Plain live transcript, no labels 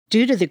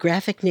Due to the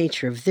graphic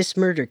nature of this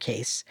murder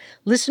case,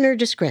 listener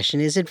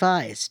discretion is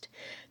advised.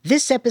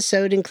 This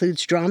episode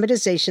includes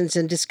dramatizations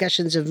and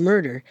discussions of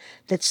murder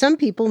that some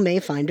people may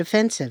find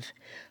offensive.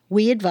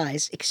 We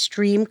advise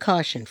extreme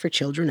caution for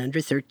children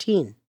under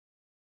 13.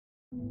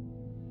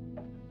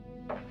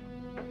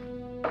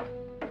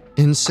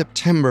 In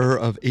September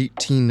of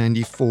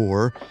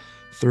 1894,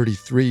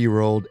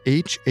 33-year-old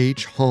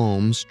H.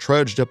 Holmes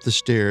trudged up the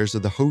stairs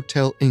of the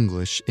Hotel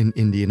English in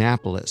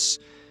Indianapolis.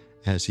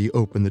 As he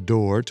opened the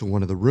door to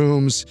one of the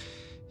rooms,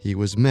 he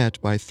was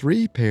met by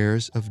 3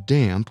 pairs of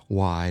damp,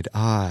 wide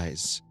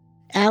eyes.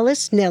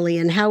 Alice, Nellie,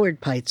 and Howard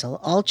Pitezel,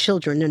 all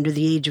children under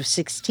the age of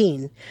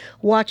 16,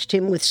 watched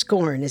him with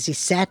scorn as he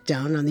sat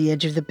down on the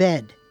edge of the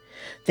bed.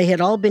 They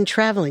had all been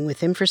traveling with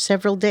him for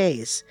several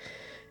days,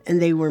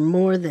 and they were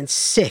more than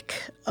sick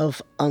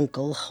of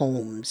Uncle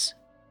Holmes.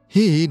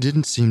 He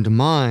didn't seem to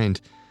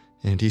mind,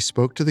 and he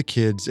spoke to the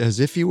kids as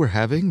if he were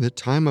having the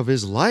time of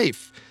his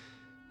life.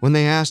 When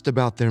they asked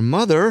about their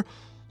mother,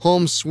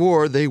 Holmes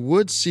swore they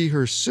would see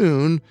her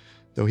soon,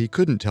 though he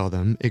couldn't tell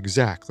them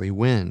exactly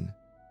when.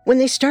 When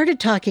they started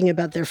talking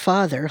about their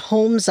father,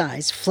 Holmes'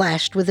 eyes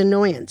flashed with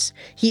annoyance.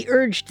 He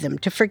urged them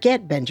to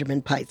forget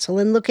Benjamin Pitezel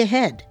and look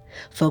ahead.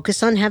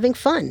 Focus on having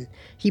fun.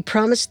 He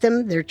promised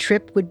them their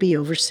trip would be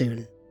over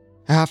soon.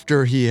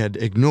 After he had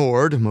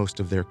ignored most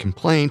of their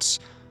complaints,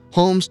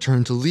 Holmes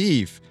turned to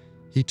leave.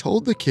 He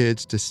told the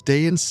kids to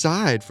stay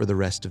inside for the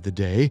rest of the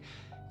day,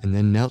 and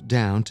then knelt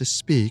down to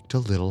speak to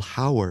little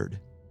Howard.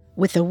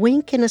 With a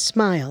wink and a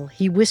smile,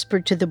 he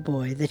whispered to the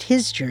boy that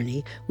his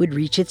journey would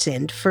reach its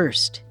end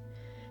first.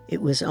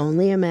 It was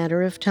only a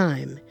matter of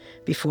time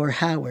before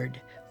Howard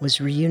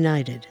was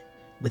reunited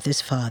with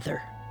his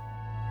father.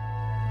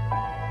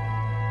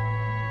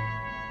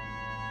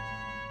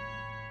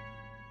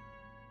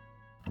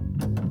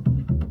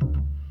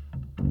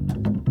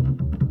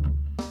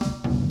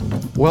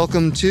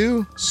 Welcome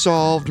to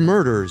Solved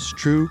Murders,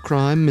 True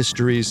Crime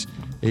Mysteries,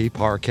 a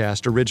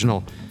Parcast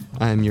original.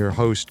 I'm your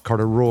host,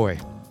 Carter Roy.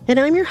 And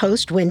I'm your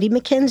host, Wendy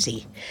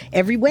McKenzie.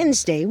 Every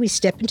Wednesday, we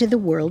step into the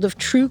world of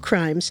true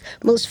crime's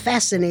most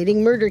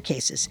fascinating murder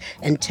cases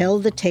and tell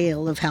the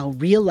tale of how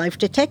real-life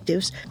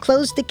detectives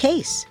closed the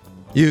case.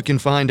 You can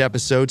find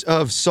episodes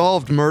of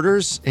Solved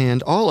Murders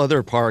and all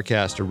other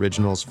Parcast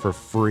originals for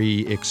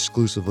free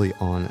exclusively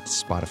on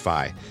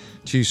Spotify.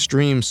 To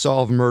stream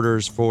Solved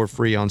Murders for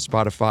free on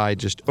Spotify,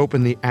 just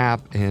open the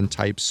app and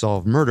type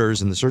Solved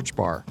Murders in the search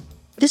bar.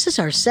 This is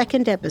our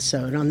second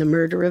episode on the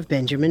murder of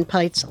Benjamin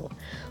Pitezel.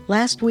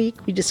 Last week,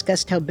 we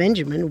discussed how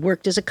Benjamin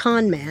worked as a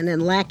con man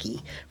and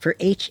lackey for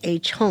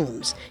H.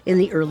 Holmes in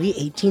the early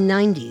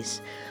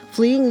 1890s,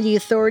 fleeing the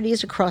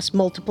authorities across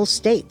multiple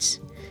states.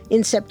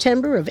 In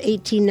September of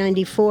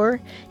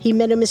 1894, he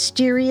met a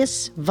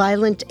mysterious,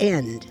 violent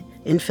end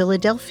in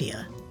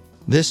Philadelphia.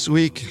 This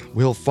week,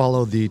 we'll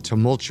follow the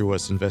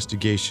tumultuous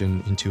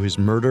investigation into his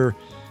murder,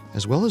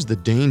 as well as the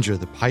danger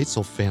the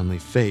Pitezel family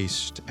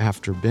faced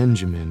after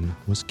Benjamin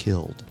was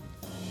killed.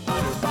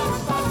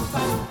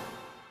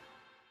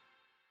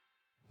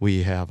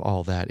 We have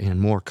all that and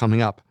more coming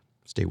up.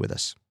 Stay with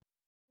us.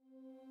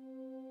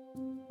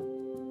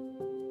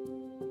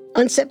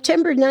 On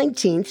September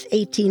 19th,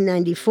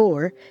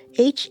 1894,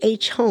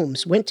 H.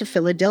 Holmes went to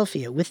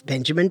Philadelphia with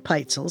Benjamin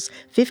Pitezel's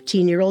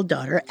 15-year-old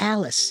daughter,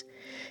 Alice.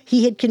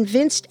 He had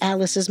convinced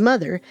Alice's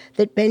mother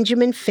that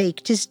Benjamin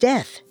faked his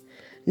death.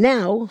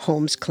 Now,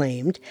 Holmes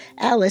claimed,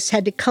 Alice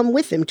had to come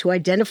with him to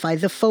identify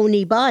the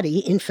phony body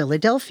in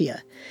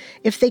Philadelphia.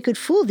 If they could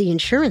fool the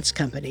insurance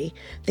company,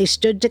 they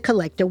stood to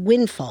collect a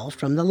windfall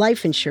from the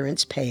life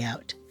insurance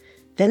payout.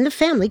 Then the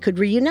family could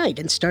reunite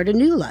and start a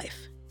new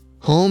life.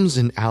 Holmes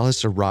and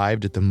Alice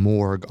arrived at the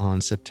morgue on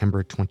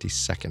September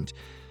 22nd.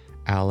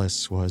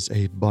 Alice was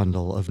a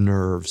bundle of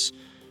nerves.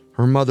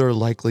 Her mother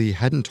likely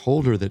hadn't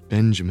told her that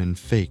Benjamin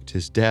faked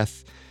his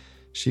death.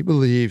 She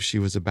believed she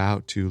was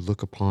about to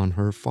look upon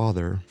her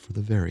father for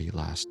the very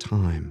last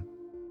time.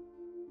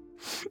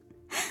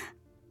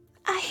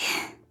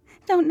 I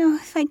don't know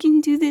if I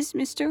can do this,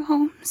 Mr.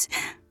 Holmes.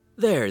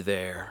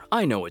 There.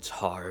 I know it's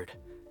hard.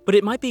 But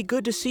it might be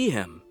good to see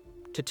him,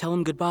 to tell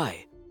him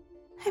goodbye.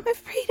 I'm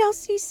afraid I'll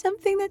see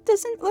something that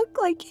doesn't look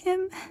like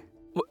him.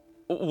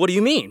 What do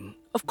you mean?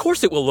 Of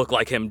course it will look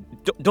like him.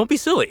 Don't be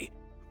silly.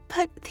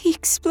 But the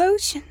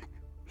explosion,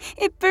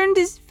 it burned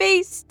his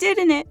face,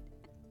 didn't it?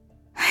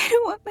 I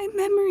don't want my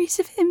memories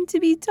of him to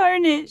be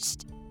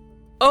tarnished.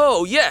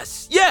 Oh,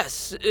 yes.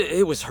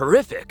 It was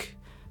horrific.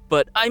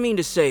 But I mean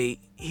to say,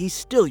 he's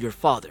still your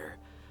father.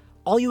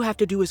 All you have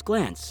to do is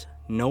glance.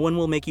 No one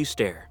will make you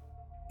stare.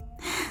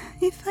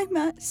 If I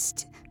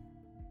must.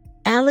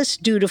 Alice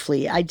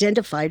dutifully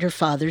identified her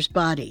father's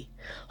body.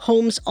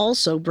 Holmes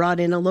also brought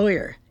in a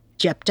lawyer,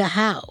 Jephthah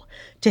Howe,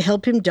 to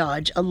help him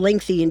dodge a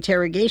lengthy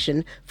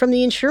interrogation from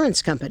the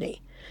insurance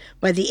company.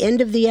 By the end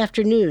of the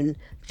afternoon,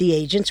 the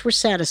agents were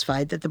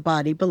satisfied that the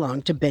body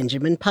belonged to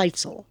Benjamin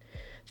Pitezel.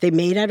 They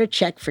made out a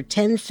check for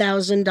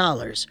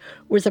 $10,000,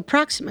 worth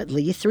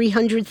approximately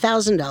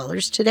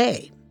 $300,000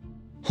 today.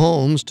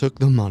 Holmes took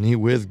the money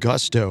with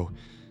gusto.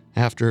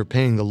 After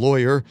paying the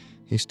lawyer,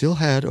 He still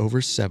had over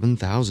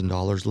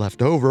 $7,000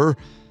 left over,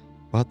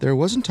 but there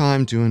wasn't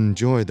time to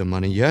enjoy the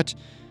money yet.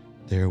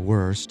 There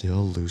were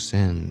still loose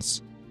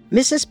ends.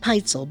 Mrs.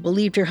 Pitezel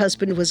believed her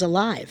husband was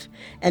alive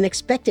and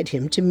expected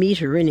him to meet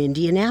her in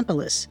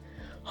Indianapolis.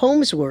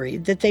 Holmes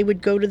worried that they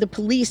would go to the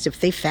police if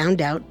they found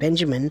out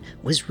Benjamin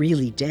was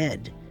really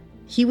dead.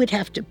 He would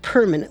have to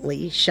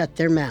permanently shut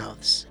their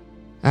mouths.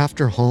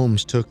 After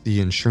Holmes took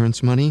the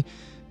insurance money,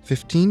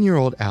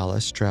 15-year-old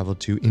Alice traveled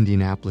to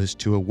Indianapolis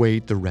to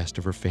await the rest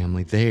of her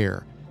family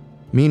there.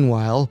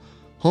 Meanwhile,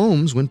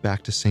 Holmes went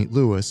back to St.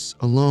 Louis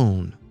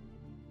alone.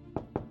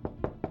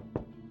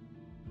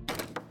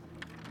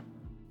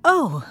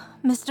 Oh,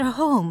 Mr.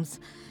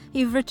 Holmes,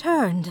 you've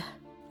returned.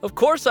 Of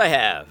course I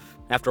have.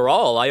 After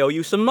all, I owe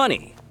you some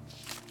money.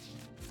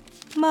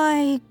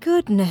 My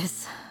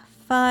goodness,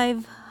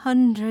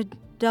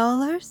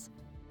 $500?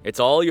 It's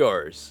all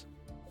yours.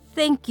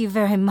 Thank you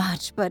very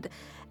much, but,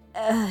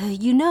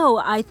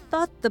 I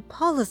thought the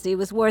policy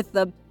was worth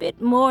a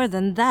bit more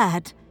than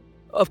that.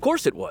 Of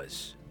course it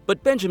was.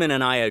 But Benjamin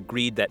and I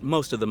agreed that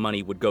most of the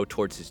money would go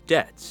towards his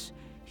debts.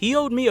 He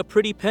owed me a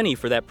pretty penny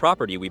for that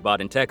property we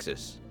bought in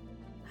Texas.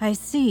 I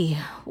see.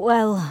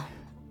 Well,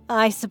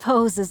 I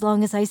suppose as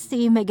long as I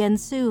see him again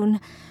soon,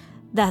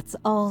 that's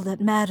all that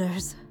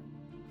matters.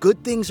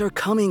 Good things are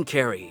coming,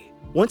 Carrie.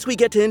 Once we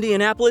get to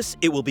Indianapolis,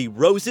 it will be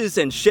roses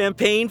and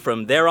champagne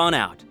from there on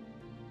out.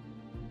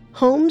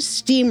 Holmes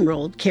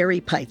steamrolled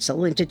Carrie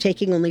Pitezel into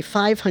taking only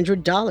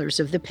 $500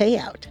 of the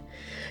payout.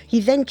 He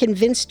then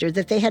convinced her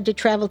that they had to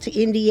travel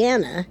to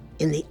Indiana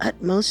in the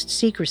utmost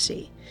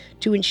secrecy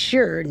to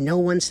ensure no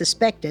one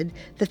suspected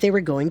that they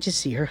were going to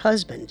see her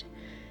husband.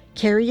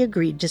 Carrie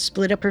agreed to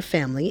split up her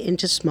family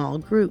into small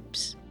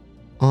groups.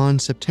 On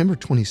September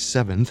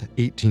 27,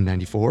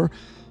 1894,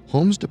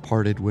 Holmes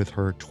departed with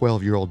her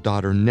 12-year-old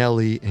daughter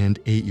Nellie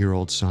and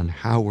 8-year-old son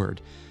Howard.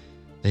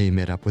 They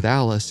met up with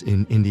Alice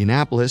in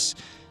Indianapolis,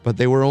 but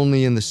they were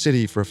only in the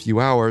city for a few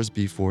hours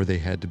before they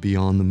had to be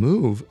on the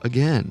move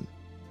again.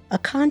 A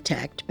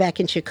contact back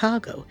in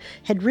Chicago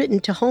had written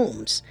to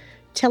Holmes,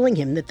 telling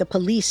him that the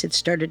police had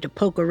started to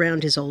poke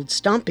around his old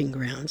stomping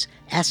grounds,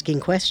 asking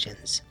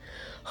questions.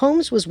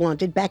 Holmes was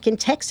wanted back in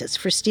Texas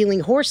for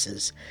stealing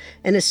horses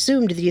and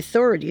assumed the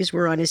authorities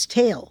were on his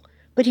tail,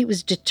 but he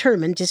was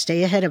determined to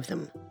stay ahead of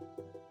them.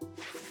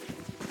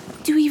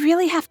 Do we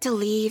really have to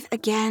leave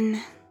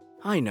again?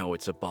 I know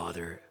it's a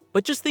bother,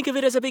 but just think of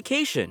it as a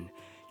vacation.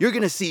 You're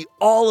gonna see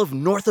all of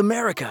North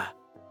America.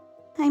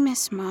 I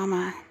miss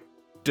Mama.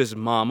 Does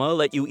Mama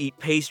let you eat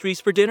pastries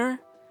for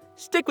dinner?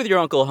 Stick with your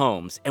Uncle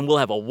Holmes, and we'll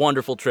have a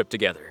wonderful trip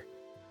together.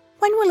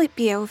 When will it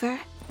be over?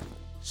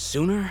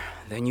 Sooner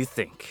than you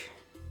think.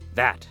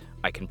 That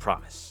I can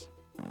promise.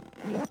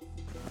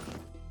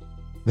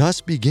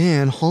 Thus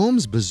began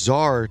Holmes'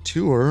 bizarre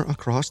tour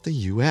across the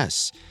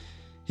U.S.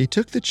 He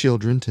took the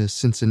children to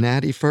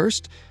Cincinnati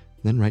first,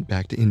 then right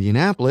back to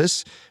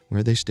Indianapolis,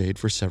 where they stayed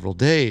for several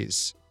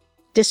days.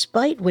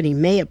 Despite what he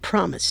may have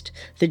promised,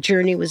 the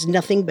journey was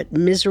nothing but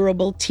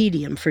miserable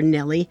tedium for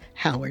Nellie,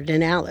 Howard,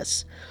 and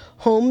Alice.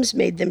 Holmes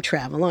made them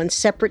travel on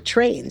separate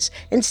trains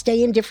and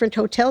stay in different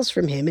hotels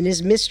from him and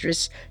his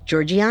mistress,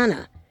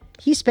 Georgiana.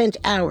 He spent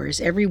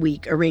hours every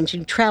week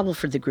arranging travel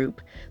for the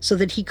group so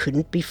that he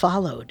couldn't be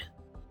followed.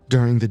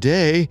 During the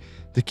day,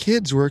 the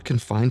kids were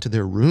confined to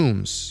their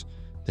rooms.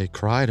 They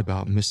cried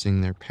about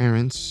missing their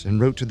parents and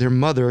wrote to their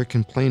mother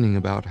complaining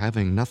about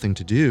having nothing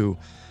to do.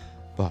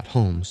 But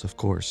Holmes, of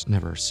course,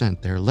 never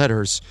sent their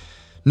letters.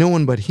 No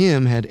one but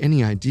him had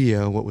any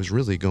idea what was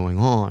really going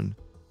on.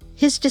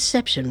 His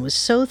deception was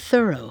so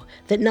thorough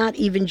that not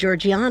even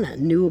Georgiana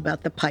knew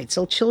about the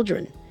Pitezel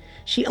children.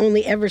 She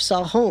only ever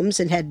saw Holmes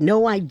and had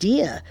no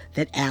idea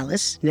that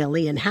Alice,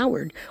 Nellie, and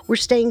Howard were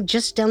staying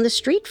just down the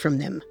street from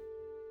them.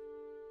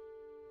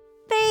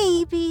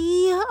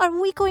 Baby,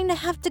 are we going to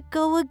have to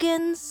go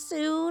again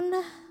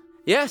soon?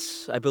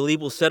 Yes, I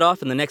believe we'll set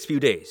off in the next few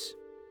days.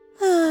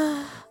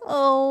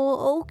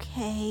 Oh,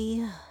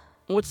 okay.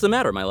 What's the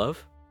matter, my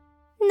love?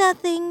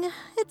 Nothing.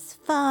 It's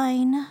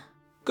fine.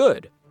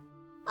 Good.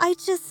 I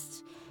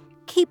just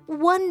keep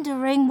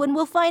wondering when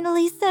we'll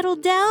finally settle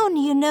down,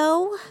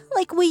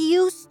 like we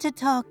used to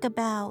talk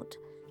about.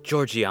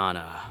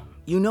 Georgiana,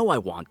 you know I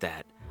want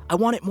that. I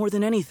want it more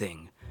than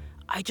anything.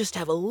 I just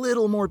have a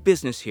little more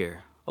business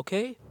here,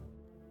 okay?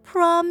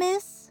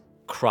 Promise?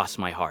 Cross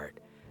my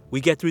heart.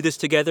 We get through this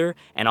together,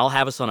 and I'll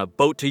have us on a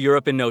boat to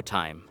Europe in no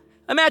time.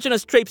 Imagine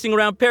us traipsing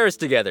around Paris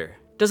together.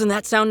 Doesn't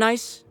that sound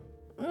nice?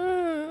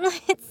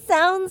 It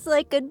sounds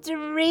like a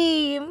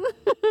dream.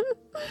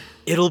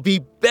 It'll be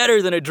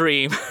better than a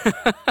dream.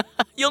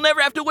 You'll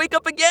never have to wake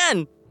up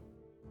again.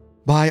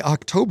 By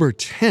October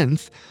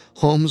 10th,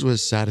 Holmes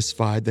was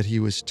satisfied that he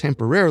was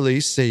temporarily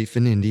safe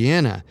in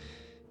Indiana.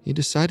 He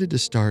decided to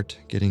start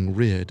getting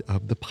rid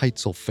of the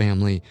Pitezel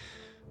family,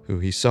 who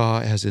he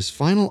saw as his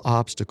final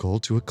obstacle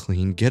to a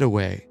clean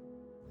getaway.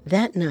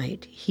 That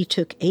night, he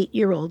took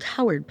 8-year-old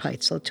Howard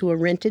Pitezel to a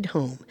rented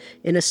home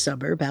in a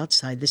suburb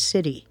outside the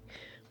city.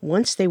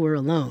 Once they were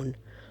alone,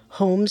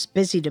 Holmes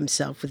busied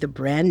himself with a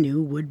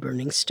brand-new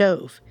wood-burning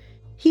stove.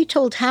 He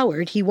told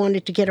Howard he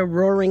wanted to get a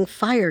roaring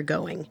fire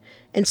going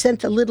and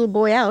sent the little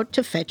boy out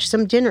to fetch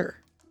some dinner.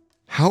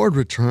 Howard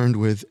returned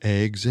with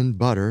eggs and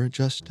butter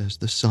just as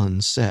the sun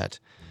set.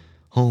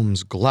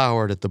 Holmes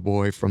glowered at the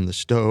boy from the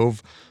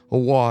stove,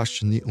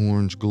 awash in the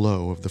orange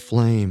glow of the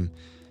flame.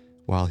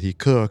 While he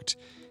cooked,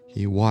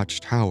 he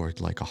watched Howard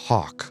like a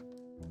hawk.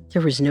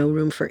 There was no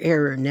room for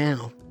error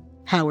now.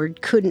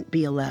 Howard couldn't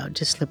be allowed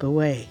to slip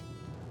away.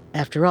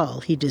 After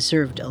all, he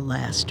deserved a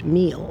last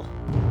meal.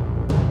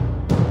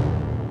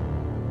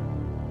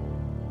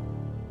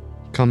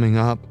 Coming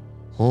up,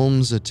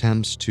 Holmes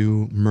attempts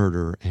to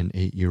murder an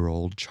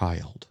 8-year-old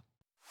child.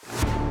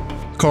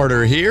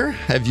 Carter here.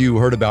 Have you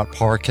heard about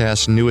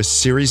Parcast's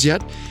newest series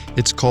yet?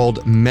 It's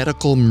called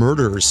Medical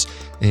Murders,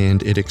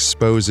 and it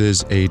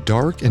exposes a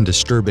dark and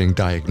disturbing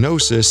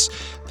diagnosis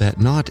that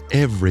not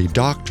every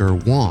doctor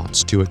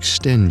wants to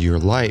extend your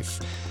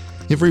life.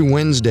 Every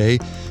Wednesday,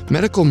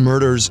 Medical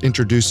Murders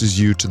introduces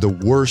you to the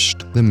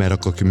worst the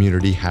medical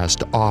community has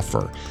to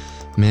offer.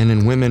 Men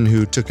and women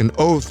who took an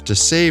oath to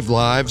save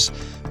lives,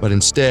 but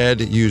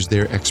instead used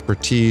their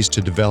expertise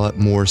to develop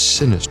more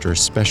sinister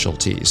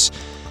specialties.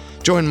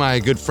 Join my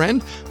good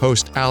friend,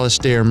 host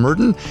Alastair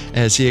Murden,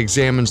 as he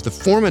examines the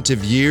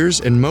formative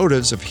years and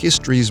motives of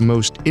history's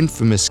most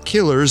infamous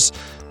killers,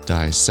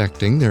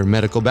 dissecting their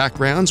medical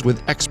backgrounds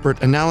with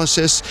expert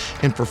analysis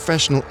and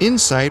professional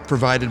insight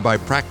provided by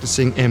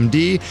practicing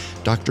MD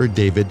Dr.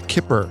 David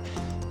Kipper.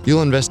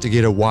 You'll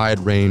investigate a wide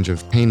range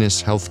of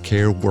heinous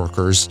healthcare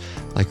workers,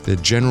 like the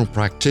general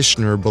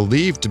practitioner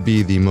believed to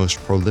be the most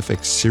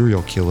prolific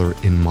serial killer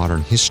in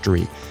modern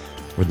history,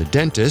 or the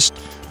dentist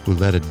who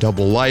led a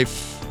double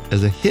life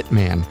as a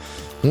hitman,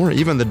 or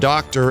even the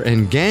doctor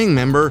and gang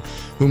member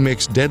who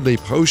makes deadly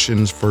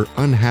potions for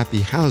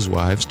unhappy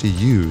housewives to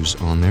use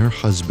on their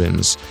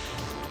husbands.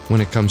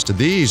 When it comes to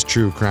these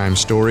true crime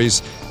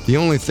stories, the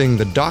only thing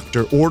the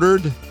doctor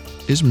ordered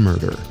is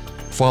murder.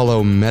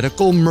 Follow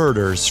Medical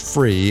Murders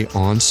free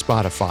on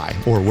Spotify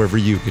or wherever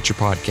you get your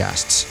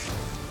podcasts.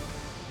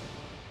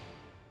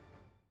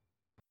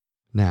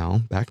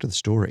 Now, back to the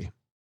story.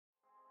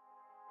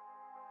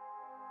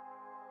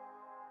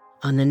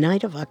 On the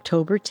night of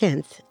October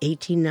 10th,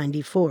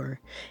 1894,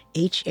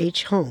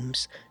 H.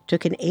 Holmes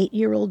took an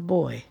 8-year-old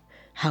boy,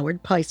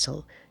 Howard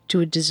Pitezel,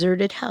 to a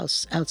deserted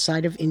house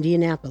outside of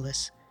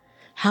Indianapolis.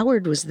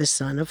 Howard was the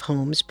son of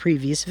Holmes'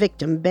 previous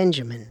victim,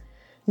 Benjamin.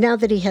 Now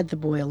that he had the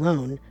boy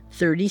alone,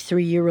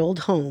 33-year-old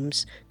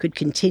Holmes could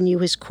continue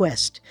his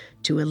quest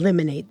to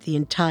eliminate the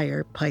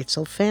entire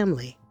Pitezel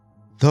family.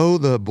 Though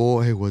the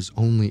boy was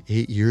only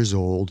 8 years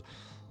old,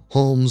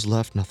 Holmes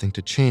left nothing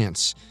to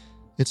chance.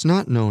 It's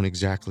not known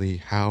exactly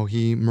how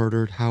he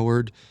murdered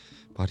Howard,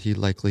 but he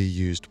likely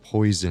used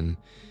poison.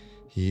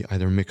 He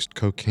either mixed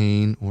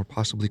cocaine or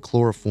possibly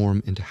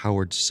chloroform into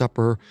Howard's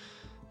supper,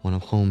 one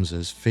of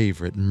Holmes's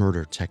favorite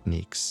murder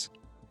techniques.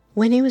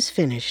 When he was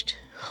finished,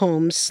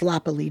 Holmes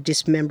sloppily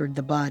dismembered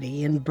the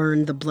body and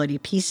burned the bloody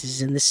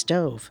pieces in the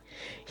stove.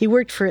 He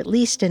worked for at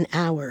least an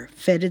hour,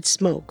 fetid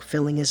smoke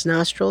filling his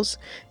nostrils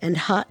and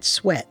hot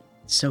sweat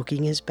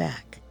soaking his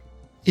back.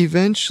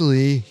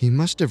 Eventually, he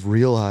must have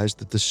realized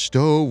that the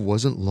stove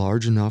wasn't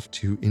large enough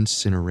to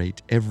incinerate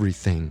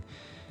everything.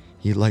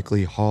 He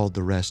likely hauled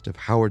the rest of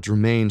Howard's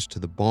remains to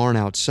the barn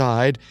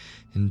outside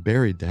and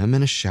buried them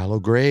in a shallow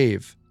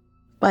grave.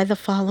 By the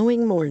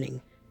following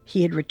morning,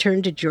 he had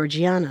returned to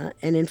Georgiana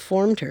and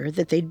informed her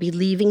that they'd be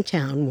leaving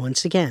town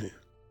once again.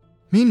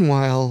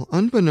 Meanwhile,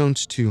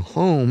 unbeknownst to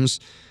Holmes,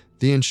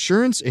 the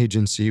insurance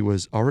agency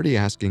was already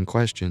asking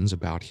questions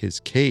about his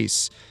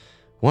case.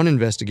 One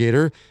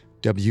investigator,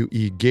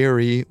 W.E.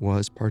 Gary,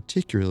 was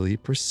particularly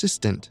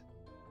persistent.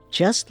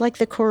 Just like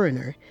the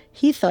coroner,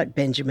 he thought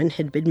Benjamin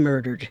had been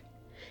murdered.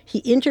 He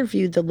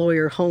interviewed the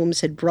lawyer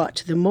Holmes had brought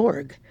to the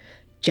morgue,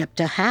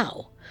 Jephthah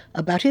Howe,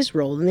 about his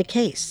role in the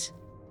case.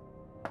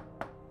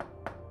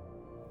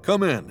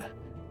 Come in.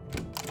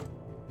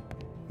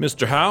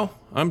 Mr. Howe,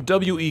 I'm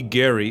W.E.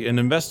 Gary, an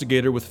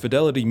investigator with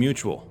Fidelity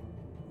Mutual.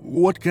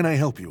 What can I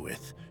help you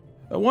with?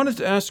 I wanted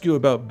to ask you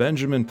about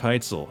Benjamin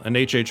Pitezel and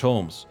H.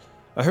 Holmes.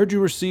 I heard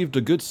you received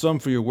a good sum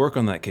for your work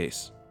on that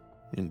case.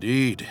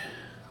 Indeed.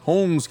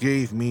 Holmes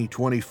gave me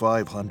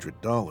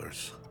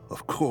 $2,500.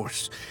 Of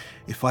course,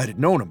 if I'd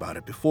known about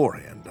it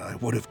beforehand, I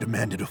would have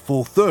demanded a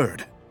full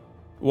third.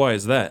 Why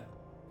is that?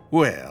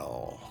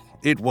 Well,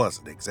 it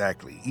wasn't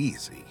exactly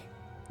easy.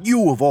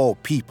 You of all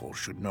people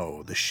should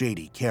know the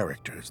shady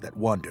characters that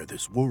wander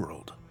this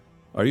world.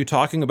 Are you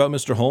talking about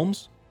Mr.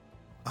 Holmes?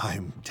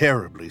 I'm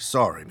terribly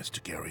sorry,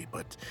 Mr. Gary,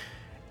 but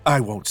I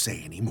won't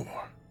say any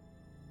more.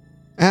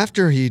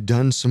 After he'd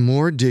done some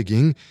more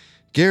digging,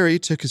 Gary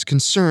took his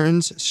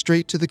concerns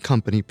straight to the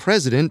company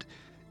president,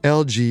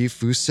 L.G.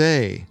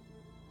 Fusay.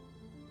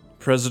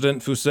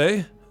 President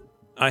Fusay?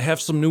 I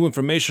have some new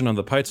information on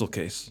the Pitezel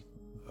case.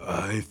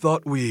 I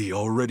thought we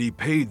already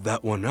paid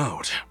that one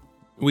out.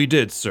 We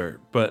did, sir,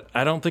 but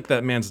I don't think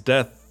that man's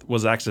death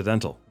was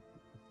accidental.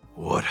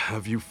 What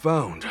have you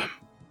found?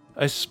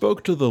 I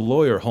spoke to the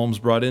lawyer Holmes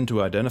brought in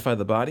to identify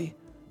the body.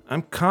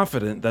 I'm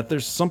confident that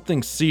there's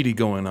something seedy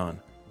going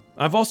on.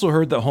 I've also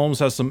heard that Holmes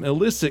has some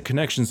illicit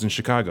connections in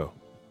Chicago.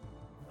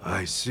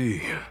 I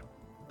see.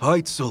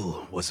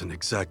 Pitezel wasn't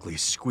exactly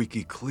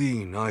squeaky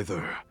clean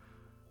either.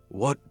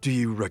 What do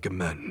you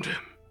recommend?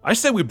 I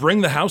say we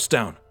bring the house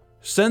down.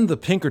 Send the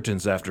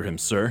Pinkertons after him,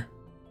 sir.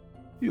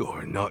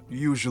 You're not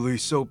usually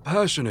so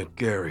passionate,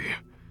 Gary.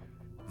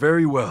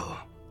 Very well.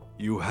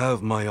 You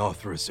have my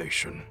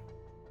authorization.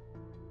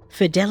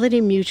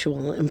 Fidelity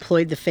Mutual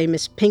employed the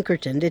famous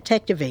Pinkerton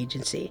detective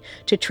agency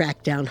to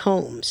track down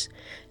Holmes.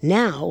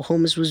 Now,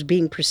 Holmes was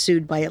being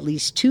pursued by at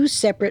least two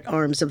separate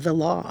arms of the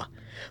law.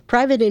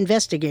 Private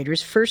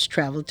investigators first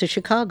traveled to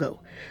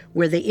Chicago,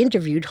 where they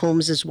interviewed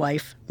Holmes's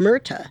wife,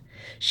 Myrta.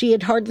 She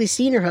had hardly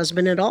seen her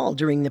husband at all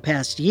during the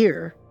past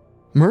year.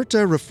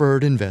 Myrta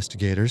referred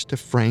investigators to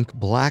Frank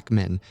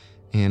Blackman,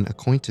 an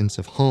acquaintance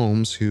of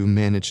Holmes who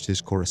managed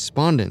his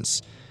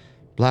correspondence.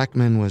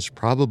 Blackman was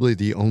probably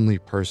the only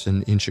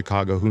person in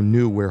Chicago who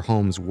knew where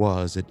Holmes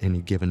was at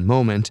any given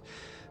moment,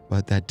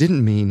 but that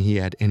didn't mean he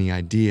had any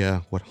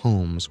idea what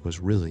Holmes was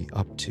really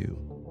up to.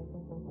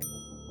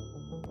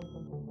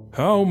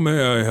 How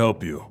may I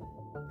help you?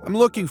 I'm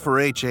looking for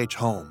H.H.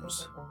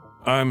 Holmes.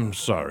 I'm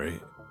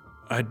sorry.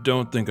 I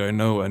don't think I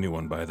know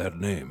anyone by that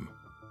name.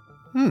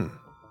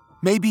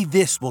 Maybe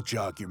this will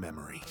jog your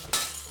memory.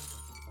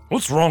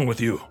 What's wrong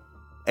with you?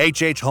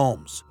 H.H.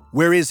 Holmes.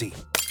 Where is he?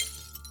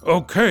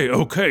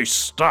 Okay,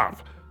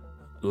 stop.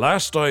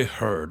 Last I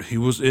heard, he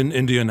was in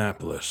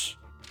Indianapolis.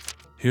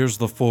 Here's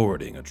the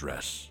forwarding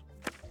address.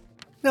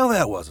 Now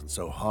that wasn't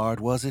so hard,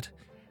 was it?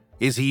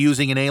 Is he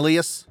using an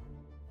alias?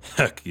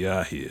 Heck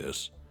yeah, he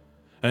is.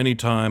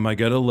 Anytime I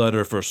get a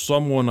letter for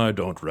someone I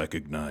don't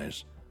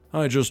recognize,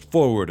 I just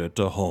forward it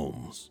to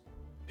Holmes.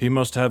 He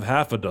must have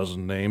half a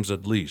dozen names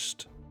at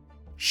least.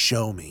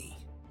 Show me.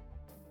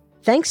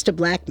 Thanks to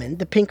Blackman,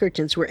 the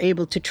Pinkertons were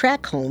able to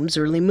track Holmes'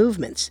 early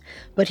movements,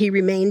 but he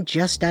remained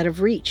just out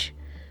of reach.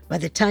 By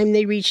the time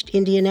they reached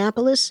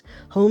Indianapolis,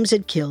 Holmes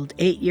had killed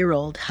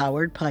 8-year-old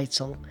Howard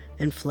Pitezel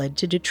and fled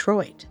to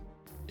Detroit.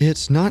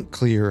 It's not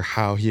clear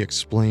how he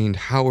explained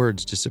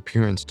Howard's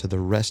disappearance to the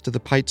rest of the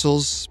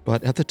Pitezels,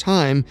 but at the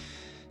time,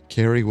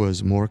 Carrie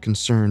was more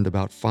concerned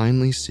about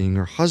finally seeing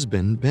her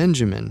husband,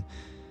 Benjamin.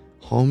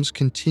 Holmes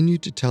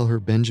continued to tell her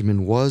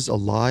Benjamin was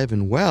alive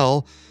and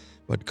well,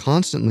 but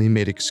constantly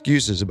made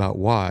excuses about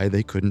why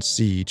they couldn't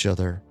see each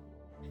other.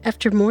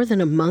 After more than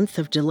a month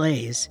of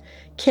delays,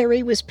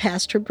 Carrie was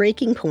past her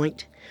breaking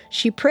point.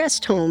 She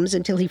pressed Holmes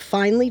until he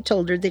finally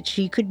told her that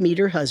she could meet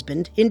her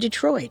husband in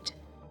Detroit.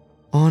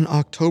 On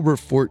October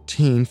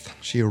 14th,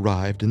 she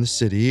arrived in the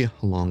city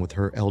along with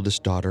her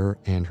eldest daughter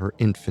and her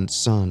infant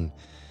son.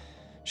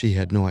 She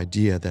had no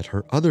idea that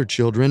her other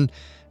children,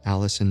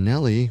 Alice and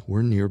Nellie,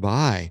 were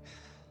nearby.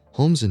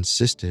 Holmes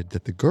insisted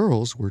that the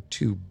girls were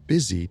too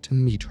busy to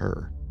meet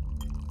her.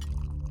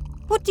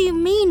 What do you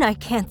mean I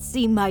can't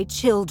see my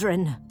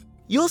children?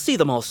 You'll see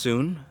them all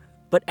soon,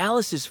 but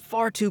Alice is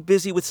far too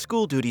busy with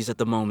school duties at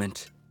the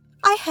moment.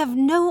 I have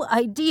no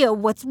idea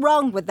what's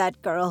wrong with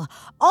that girl.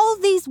 All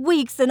these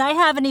weeks and I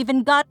haven't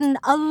even gotten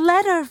a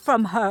letter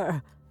from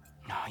her.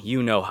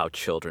 You know how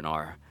children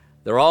are.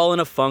 They're all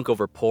in a funk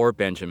over poor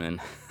Benjamin.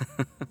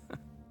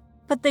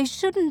 But they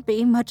shouldn't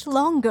be much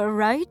longer,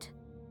 right?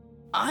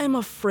 I'm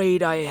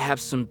afraid I have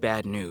some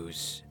bad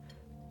news.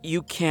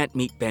 You can't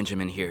meet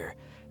Benjamin here.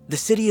 The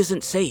city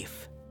isn't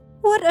safe.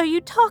 What are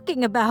you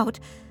talking about?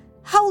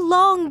 How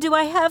long do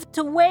I have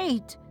to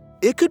wait?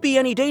 It could be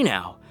any day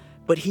now,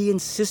 but he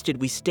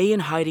insisted we stay in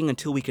hiding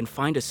until we can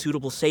find a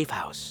suitable safe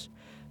house.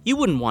 You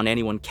wouldn't want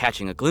anyone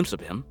catching a glimpse of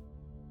him.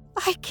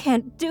 I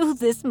can't do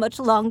this much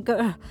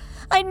longer.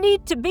 I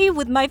need to be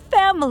with my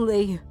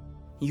family.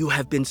 You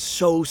have been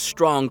so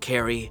strong,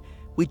 Carrie.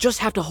 We just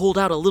have to hold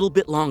out a little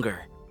bit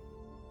longer.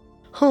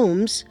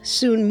 Holmes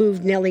soon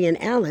moved Nellie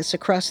and Alice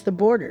across the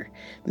border,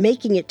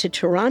 making it to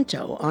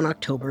Toronto on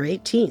October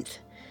 18th.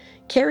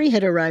 Carrie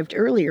had arrived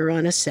earlier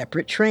on a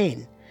separate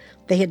train.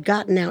 They had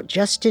gotten out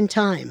just in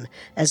time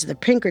as the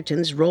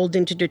Pinkertons rolled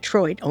into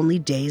Detroit only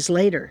days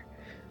later.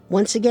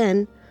 Once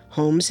again,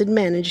 Holmes had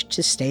managed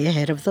to stay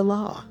ahead of the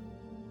law.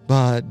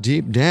 But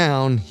deep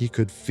down, he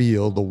could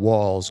feel the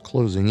walls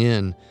closing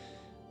in.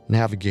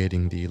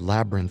 Navigating the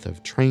labyrinth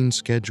of train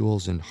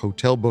schedules and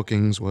hotel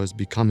bookings was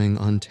becoming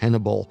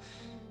untenable.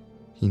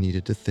 He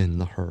needed to thin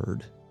the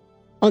herd.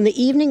 On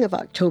the evening of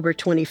October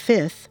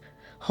 25th,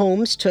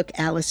 Holmes took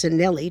Alice and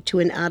Nellie to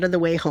an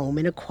out-of-the-way home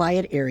in a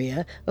quiet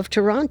area of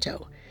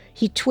Toronto.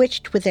 He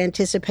twitched with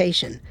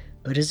anticipation,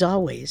 but as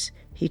always,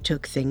 he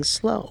took things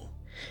slow.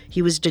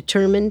 He was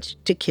determined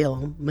to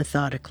kill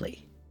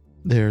methodically.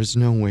 There's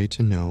no way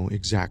to know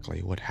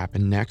exactly what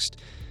happened next,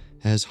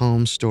 as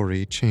Holmes'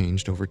 story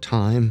changed over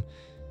time.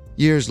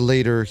 Years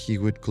later, he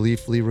would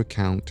gleefully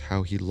recount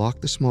how he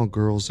locked the small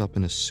girls up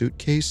in a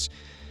suitcase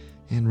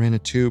and ran a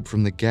tube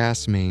from the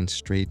gas main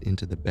straight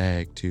into the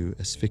bag to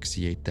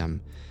asphyxiate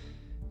them.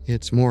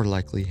 It's more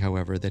likely,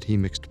 however, that he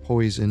mixed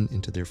poison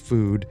into their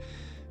food,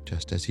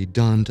 just as he'd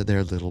done to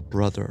their little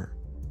brother.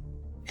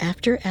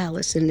 After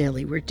Alice and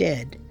Nellie were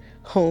dead,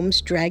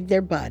 Holmes dragged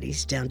their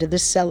bodies down to the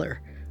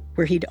cellar,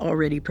 where he'd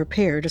already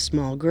prepared a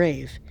small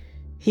grave.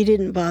 He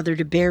didn't bother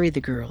to bury the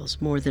girls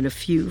more than a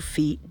few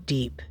feet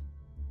deep.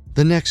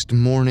 The next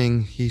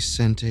morning, he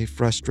sent a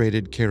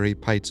frustrated Carrie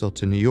Pitezel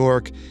to New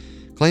York,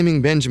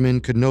 claiming Benjamin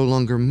could no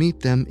longer meet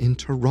them in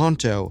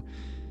Toronto.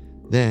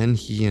 Then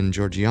he and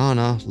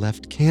Georgiana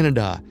left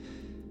Canada.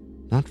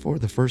 Not for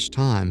the first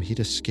time, he'd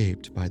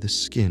escaped by the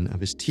skin of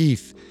his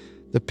teeth.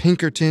 The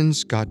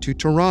Pinkertons got to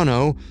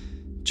Toronto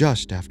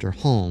just after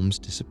Holmes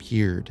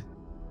disappeared.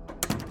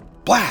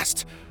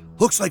 Blast!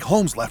 Looks like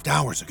Holmes left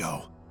hours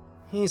ago.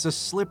 He's a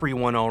slippery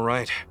one, all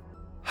right.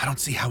 I don't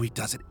see how he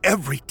does it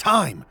every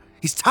time.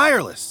 He's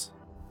tireless.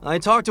 I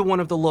talked to one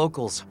of the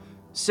locals.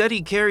 Said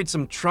he carried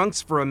some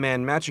trunks for a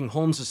man matching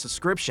Holmes'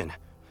 description.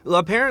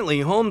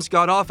 Apparently, Holmes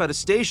got off at a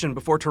station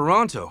before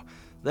Toronto,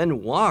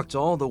 then walked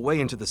all the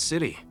way into the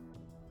city.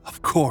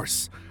 Of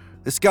course.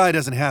 This guy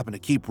doesn't happen to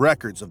keep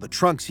records of the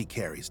trunks he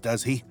carries,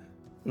 does he?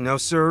 No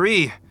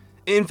siree.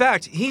 In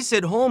fact, he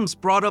said Holmes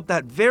brought up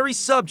that very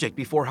subject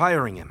before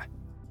hiring him.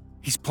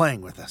 He's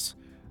playing with us.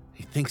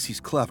 He thinks he's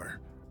clever,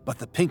 but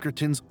the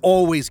Pinkertons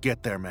always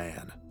get their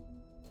man.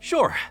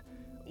 Sure.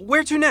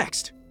 Where to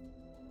next?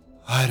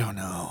 I don't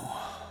know.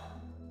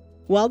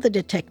 While the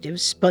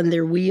detectives spun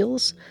their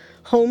wheels,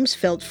 Holmes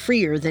felt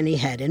freer than he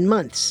had in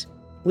months.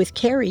 With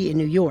Carrie in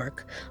New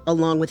York,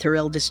 along with her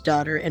eldest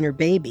daughter and her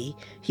baby,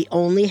 he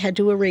only had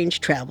to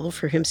arrange travel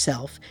for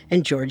himself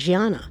and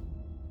Georgiana.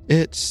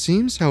 It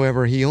seems,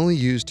 however, he only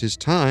used his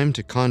time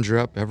to conjure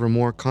up ever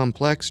more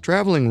complex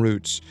traveling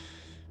routes.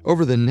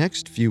 Over the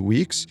next few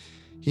weeks,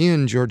 he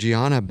and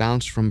Georgiana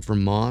bounced from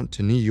Vermont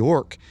to New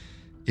York.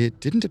 It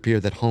didn't appear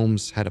that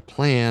Holmes had a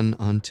plan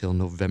until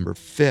November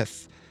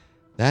 5th.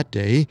 That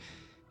day,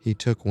 he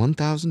took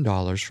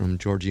 $1,000 from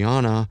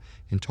Georgiana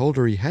and told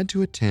her he had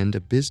to attend a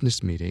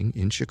business meeting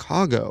in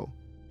Chicago.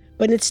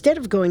 But instead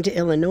of going to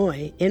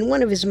Illinois, in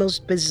one of his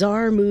most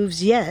bizarre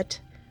moves yet,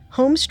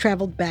 Holmes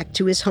traveled back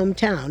to his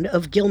hometown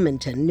of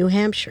Gilmanton, New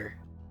Hampshire.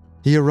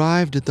 He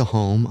arrived at the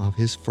home of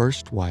his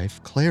first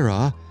wife,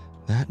 Clara,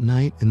 that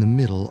night in the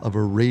middle of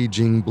a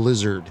raging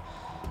blizzard.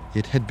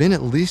 It had been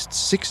at least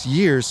 6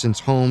 years since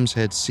Holmes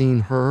had seen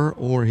her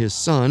or his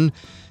son,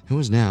 who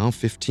was now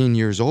 15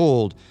 years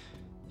old.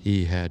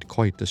 He had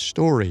quite the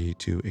story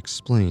to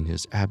explain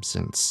his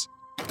absence.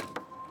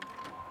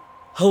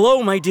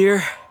 Hello, my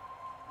dear.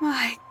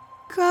 My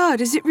God,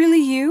 is it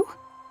really you?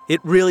 It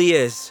really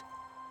is.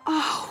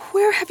 Oh,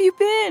 where have you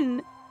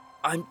been?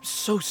 I'm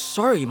so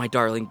sorry, my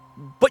darling,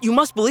 but you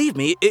must believe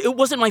me, it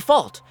wasn't my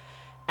fault.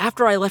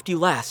 After I left you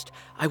last,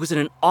 I was in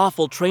an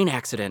awful train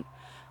accident.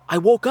 I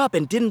woke up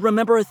and didn't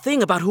remember a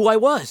thing about who I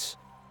was.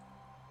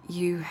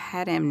 You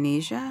had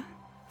amnesia?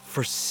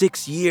 For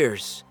 6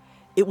 years.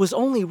 It was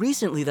only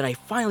recently that I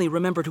finally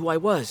remembered who I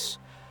was.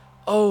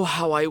 Oh,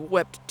 how I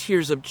wept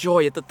tears of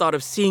joy at the thought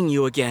of seeing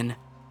you again.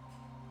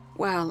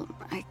 Well,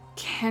 I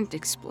can't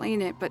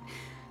explain it, but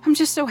I'm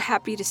just so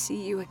happy to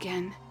see you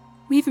again.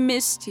 We've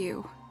missed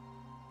you.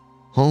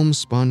 Holmes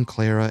spun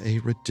Clara a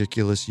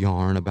ridiculous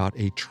yarn about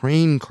a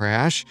train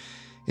crash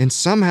and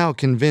somehow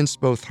convinced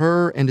both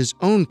her and his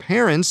own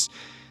parents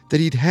that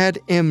he'd had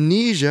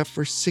amnesia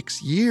for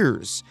 6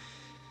 years.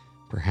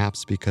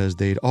 Perhaps because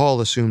they'd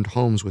all assumed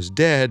Holmes was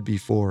dead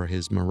before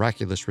his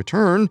miraculous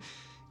return,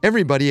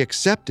 everybody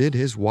accepted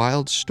his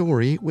wild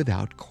story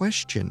without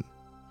question.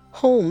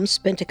 Holmes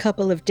spent a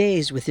couple of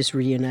days with his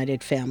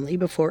reunited family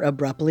before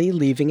abruptly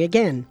leaving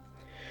again.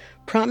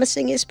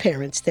 Promising his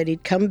parents that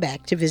he'd come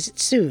back to visit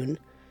soon,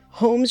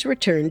 Holmes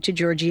returned to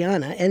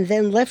Georgiana and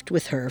then left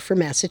with her for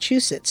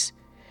Massachusetts.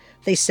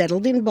 They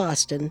settled in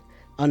Boston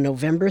on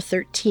November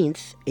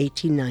 13th,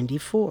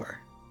 1894.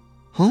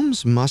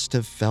 Holmes must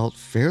have felt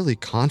fairly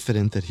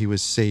confident that he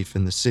was safe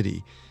in the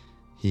city.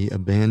 He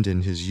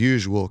abandoned his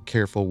usual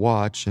careful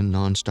watch and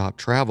nonstop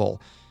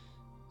travel.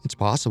 It's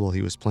possible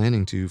he was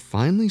planning to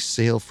finally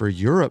sail for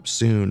Europe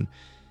soon.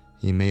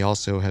 He may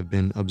also have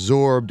been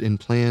absorbed in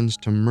plans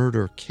to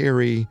murder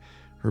Carrie,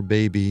 her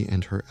baby,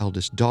 and her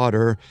eldest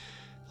daughter,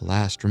 the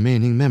last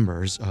remaining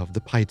members of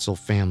the Pitezel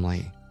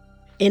family.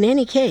 In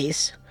any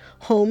case,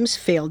 Holmes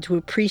failed to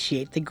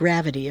appreciate the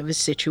gravity of his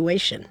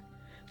situation.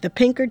 The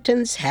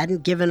Pinkertons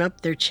hadn't given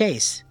up their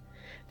chase.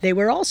 They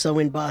were also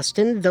in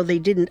Boston, though they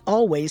didn't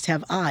always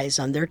have eyes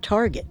on their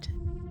target.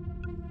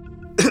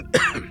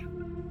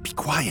 Be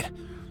quiet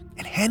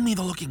and hand me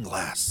the looking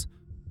glass.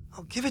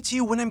 I'll give it to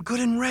you when I'm good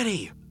and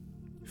ready.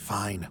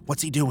 Fine.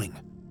 What's he doing?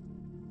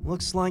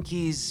 Looks like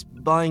he's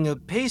buying a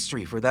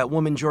pastry for that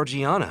woman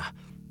Georgiana.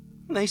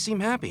 They seem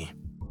happy.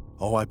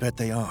 Oh, I bet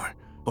they are.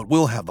 But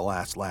we'll have the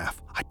last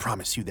laugh. I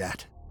promise you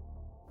that.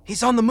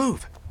 He's on the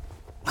move.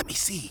 Let me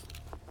see.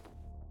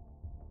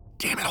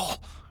 Damn it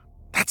all.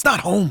 That's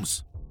not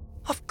Holmes.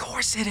 Of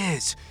course it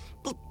is.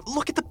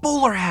 Look at the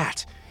bowler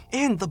hat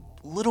and the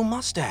little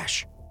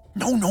mustache.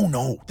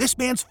 No. This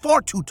man's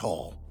far too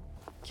tall.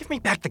 Give me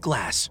back the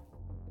glass.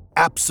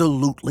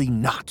 Absolutely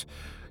not.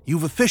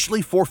 You've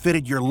officially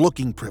forfeited your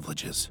looking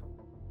privileges.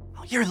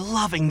 Oh, you're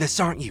loving this,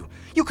 aren't you?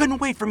 You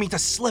couldn't wait for me to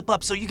slip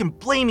up so you can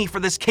blame me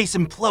for this case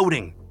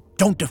imploding.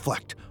 Don't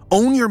deflect.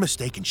 Own your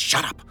mistake and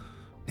shut up.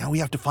 Now we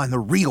have to find the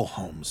real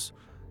Holmes.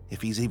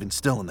 if he's even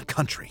still in the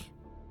country.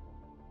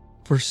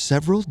 For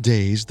several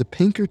days, the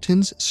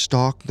Pinkertons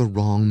stalked the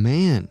wrong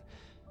man.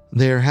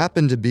 There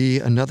happened to be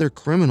another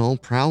criminal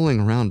prowling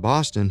around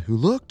Boston who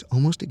looked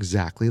almost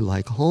exactly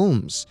like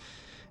Holmes,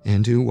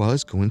 and who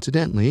was,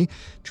 coincidentally,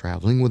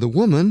 traveling with a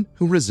woman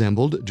who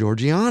resembled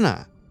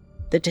Georgiana.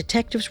 The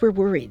detectives were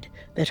worried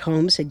that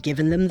Holmes had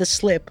given them the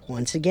slip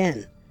once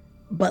again.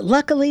 But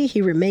luckily,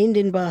 he remained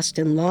in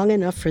Boston long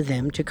enough for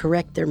them to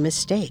correct their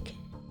mistake.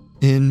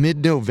 In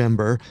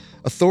mid-November,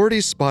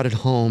 authorities spotted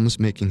Holmes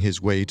making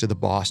his way to the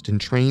Boston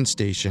train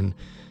station.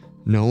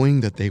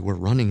 Knowing that they were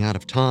running out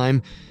of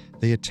time,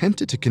 they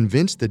attempted to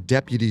convince the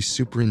deputy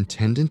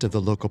superintendent of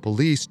the local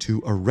police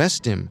to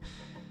arrest him.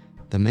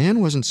 The man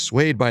wasn't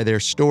swayed by their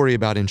story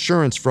about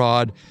insurance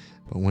fraud,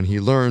 but when he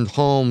learned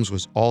Holmes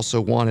was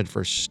also wanted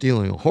for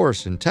stealing a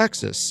horse in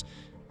Texas,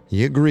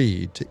 he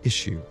agreed to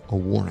issue a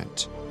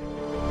warrant.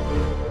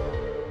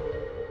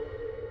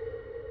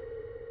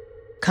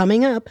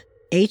 Coming up,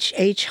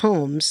 H.H.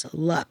 Holmes'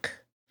 luck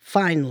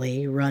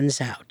finally runs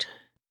out.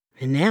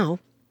 And now,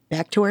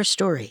 back to our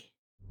story.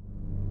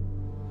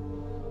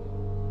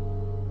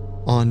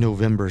 On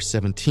November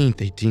 17,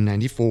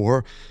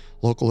 1894,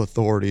 local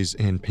authorities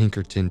and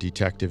Pinkerton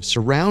detectives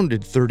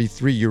surrounded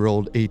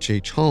 33-year-old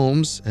H.H.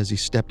 Holmes as he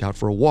stepped out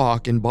for a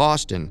walk in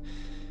Boston.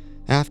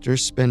 After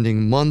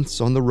spending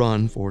months on the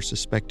run for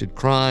suspected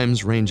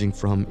crimes ranging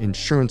from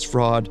insurance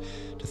fraud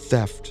to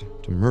theft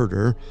to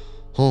murder,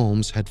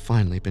 Holmes had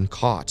finally been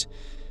caught.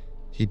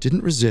 He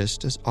didn't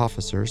resist as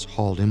officers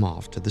hauled him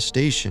off to the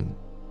station.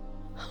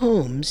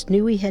 Holmes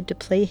knew he had to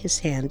play his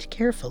hand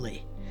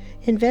carefully.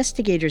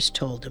 Investigators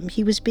told him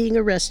he was being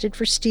arrested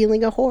for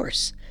stealing a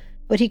horse,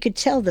 but he could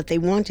tell that they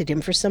wanted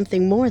him for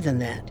something more than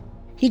that.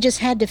 He just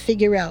had to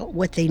figure out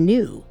what they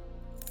knew.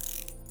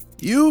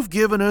 You've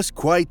given us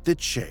quite the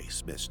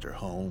chase, Mr.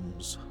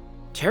 Holmes.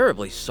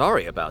 Terribly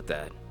sorry about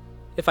that.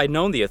 If I'd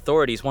known the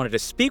authorities wanted to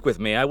speak with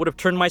me, I would have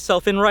turned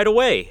myself in right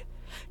away.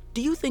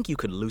 Do you think you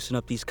could loosen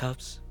up these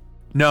cuffs?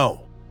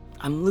 No.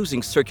 I'm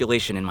losing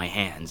circulation in my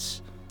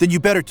hands. Then you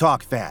better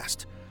talk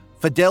fast.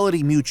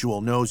 Fidelity Mutual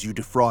knows you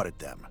defrauded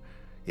them.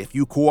 If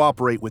you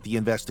cooperate with the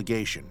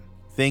investigation,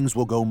 things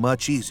will go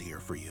much easier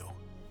for you.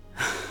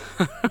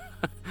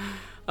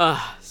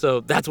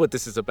 So that's what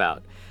this is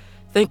about.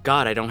 Thank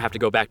God I don't have to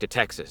go back to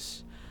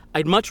Texas.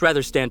 I'd much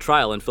rather stand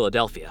trial in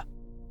Philadelphia.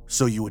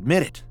 So you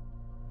admit it?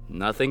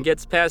 Nothing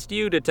gets past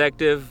you,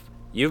 Detective.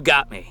 You've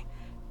got me.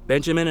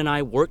 Benjamin and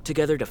I worked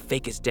together to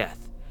fake his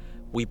death.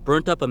 We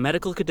burnt up a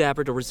medical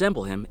cadaver to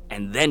resemble him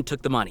and then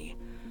took the money.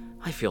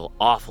 I feel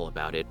awful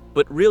about it,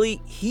 but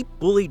really, he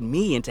bullied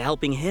me into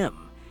helping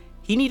him.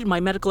 He needed my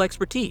medical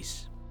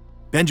expertise.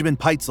 Benjamin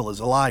Pitezel is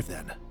alive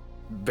then?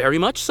 Very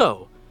much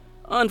so.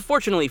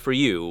 Unfortunately for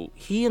you,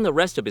 he and the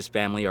rest of his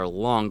family are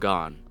long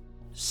gone.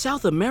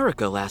 South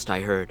America, last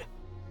I heard.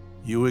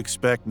 You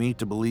expect me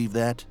to believe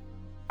that?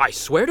 I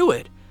swear to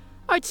it.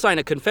 I'd sign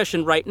a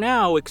confession right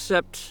now,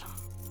 except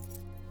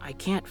I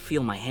can't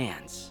feel my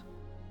hands.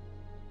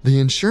 The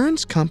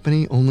insurance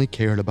company only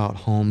cared about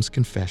Holmes'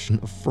 confession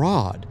of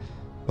fraud,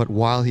 but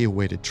while he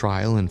awaited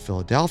trial in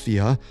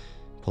Philadelphia,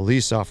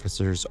 police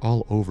officers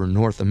all over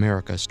North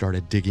America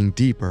started digging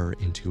deeper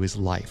into his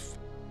life.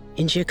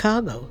 In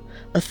Chicago,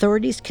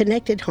 authorities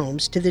connected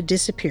Holmes to the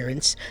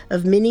disappearance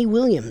of Minnie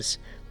Williams,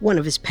 one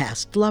of his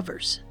past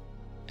lovers.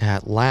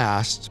 At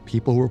last,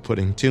 people were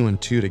putting two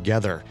and two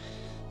together.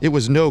 It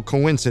was no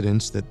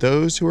coincidence that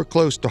those who were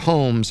close to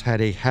Holmes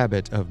had a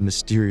habit of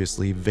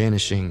mysteriously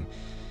vanishing.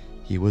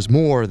 He was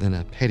more than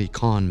a petty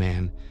con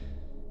man.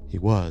 He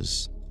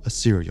was a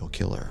serial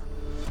killer.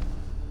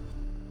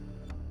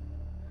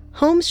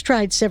 Holmes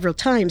tried several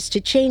times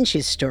to change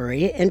his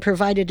story and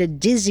provided a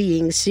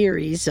dizzying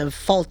series of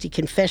faulty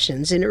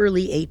confessions in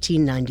early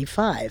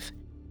 1895.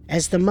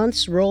 As the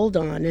months rolled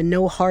on and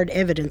no hard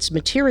evidence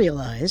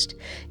materialized,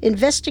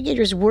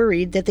 investigators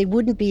worried that they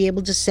wouldn't be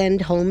able to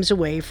send Holmes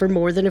away for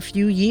more than a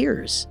few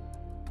years.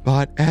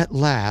 But at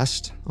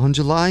last, on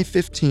July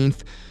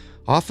 15th,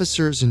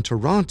 officers in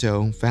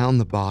Toronto found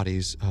the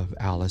bodies of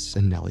Alice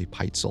and Nellie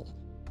Pitezel.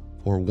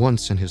 For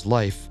once in his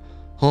life,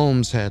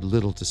 Holmes had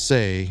little to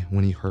say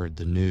when he heard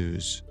the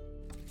news.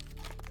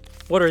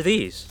 What are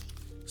these?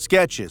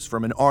 Sketches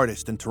from an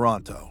artist in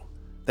Toronto.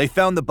 They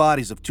found the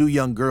bodies of two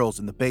young girls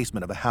in the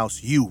basement of a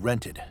house you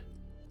rented.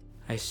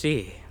 I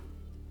see.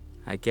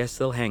 I guess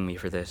they'll hang me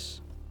for this.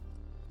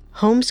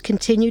 Holmes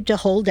continued to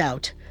hold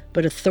out,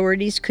 but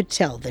authorities could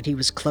tell that he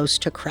was close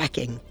to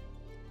cracking.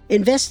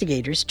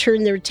 Investigators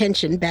turned their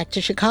attention back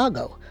to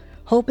Chicago,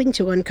 hoping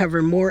to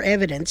uncover more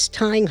evidence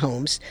tying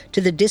Holmes to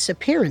the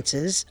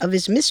disappearances of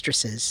his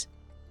mistresses.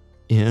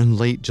 In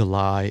late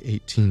July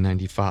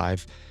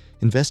 1895,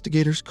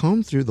 investigators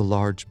combed through the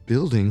large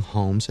building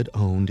Holmes had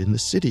owned in the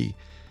city.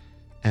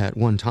 At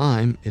one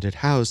time, it had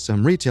housed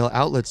some retail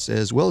outlets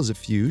as well as a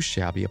few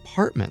shabby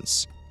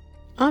apartments.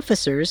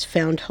 Officers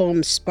found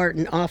Holmes'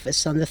 Spartan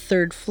office on the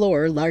third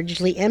floor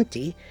largely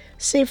empty,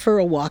 save for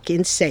a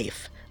walk-in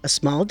safe, a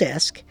small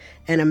desk,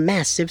 and a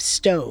massive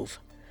stove.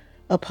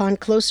 Upon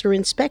closer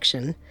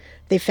inspection,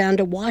 They found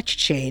a watch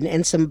chain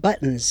and some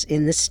buttons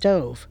in the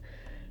stove.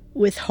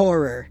 With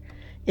horror,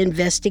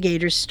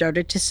 investigators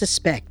started to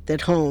suspect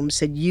that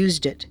Holmes had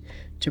used it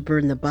to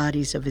burn the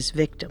bodies of his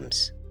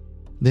victims.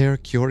 Their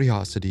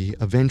curiosity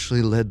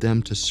eventually led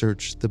them to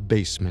search the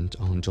basement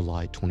on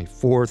July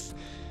 24th,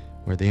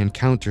 where they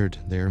encountered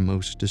their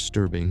most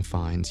disturbing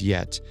finds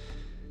yet.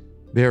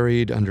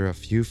 Buried under a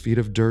few feet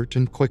of dirt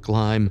and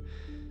quicklime,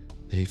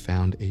 they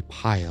found a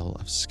pile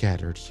of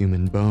scattered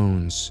human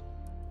bones.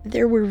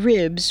 There were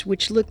ribs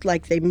which looked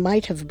like they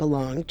might have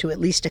belonged to at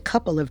least a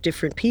couple of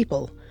different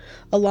people,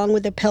 along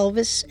with a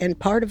pelvis and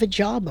part of a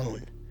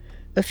jawbone.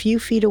 A few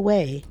feet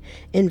away,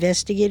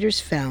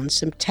 investigators found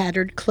some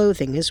tattered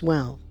clothing as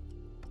well.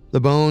 The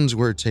bones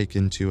were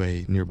taken to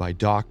a nearby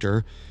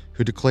doctor,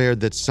 who declared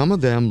that some of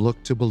them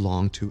looked to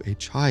belong to a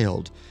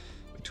child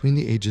between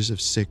the ages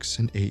of 6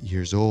 and 8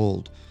 years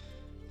old.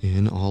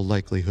 In all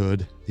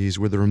likelihood, these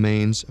were the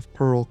remains of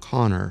Pearl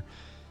Connor,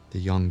 the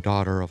young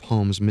daughter of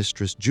Holmes'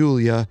 mistress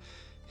Julia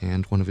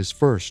and one of his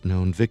first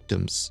known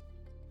victims.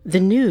 The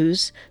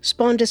news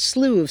spawned a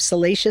slew of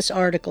salacious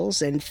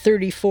articles, and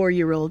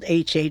 34-year-old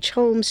H.H.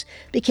 Holmes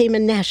became a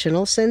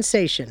national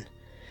sensation.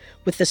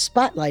 With the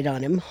spotlight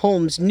on him,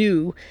 Holmes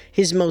knew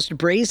his most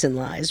brazen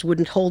lies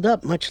wouldn't hold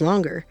up much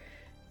longer.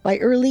 By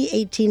early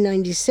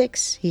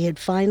 1896, he had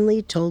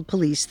finally told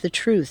police the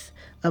truth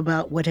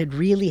about what had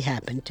really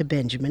happened to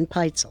Benjamin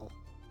Pitezel.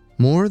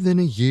 More than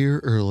a year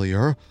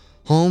earlier,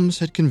 Holmes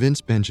had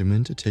convinced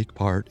Benjamin to take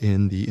part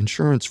in the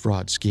insurance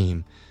fraud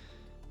scheme,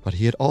 but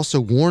he had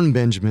also warned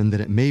Benjamin that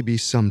it may be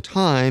some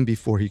time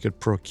before he could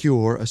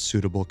procure a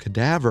suitable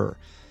cadaver.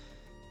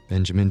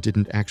 Benjamin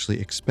didn't actually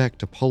expect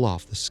to pull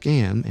off the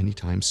scam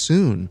anytime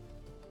soon.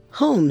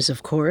 Holmes,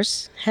 of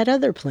course, had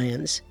other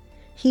plans.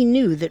 He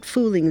knew that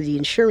fooling the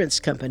insurance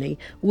company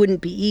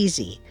wouldn't be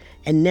easy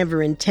and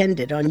never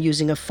intended on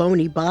using a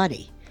phony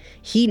body.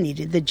 He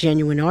needed the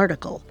genuine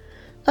article.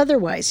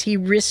 Otherwise, he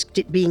risked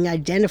it being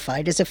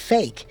identified as a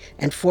fake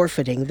and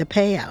forfeiting the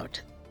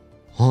payout.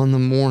 On the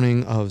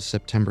morning of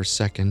September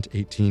 2nd,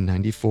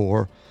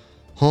 1894,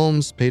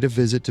 Holmes paid a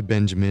visit to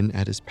Benjamin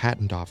at his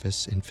patent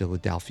office in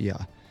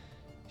Philadelphia.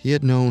 He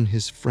had known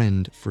his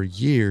friend for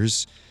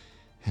years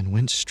and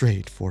went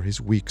straight for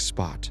his weak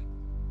spot.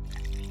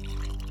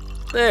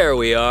 There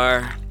we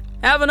are.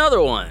 Have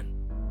another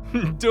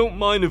one. Don't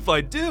mind if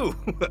I do.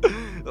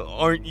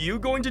 Aren't you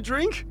going to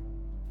drink?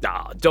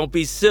 Ah, don't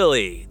be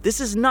silly. This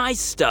is nice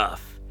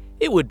stuff.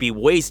 It would be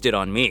wasted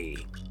on me.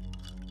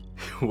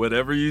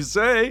 Whatever you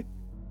say.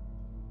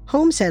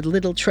 Holmes had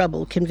little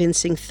trouble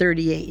convincing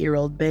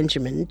 38-year-old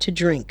Benjamin to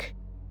drink.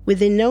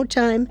 Within no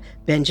time,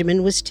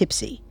 Benjamin was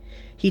tipsy.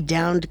 He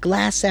downed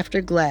glass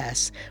after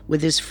glass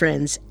with his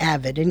friend's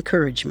avid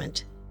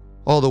encouragement.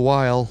 All the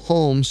while,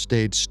 Holmes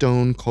stayed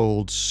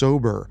stone-cold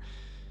sober.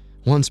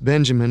 Once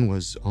Benjamin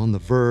was on the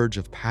verge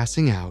of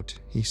passing out,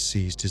 he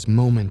seized his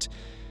moment.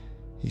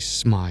 He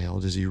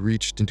smiled as he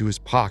reached into his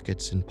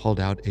pockets and pulled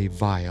out a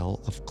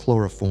vial of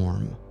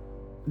chloroform.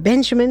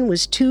 Benjamin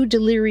was too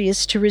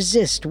delirious to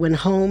resist when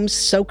Holmes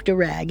soaked a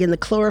rag in the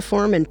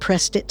chloroform and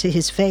pressed it to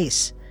his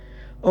face.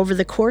 Over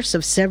the course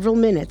of several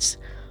minutes,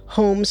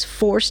 Holmes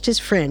forced his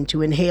friend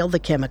to inhale the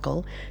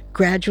chemical,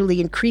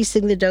 gradually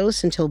increasing the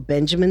dose until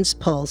Benjamin's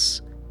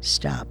pulse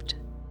stopped.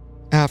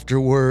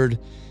 Afterward,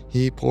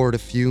 he poured a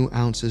few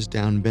ounces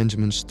down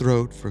Benjamin's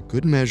throat for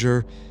good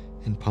measure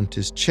and pumped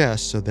his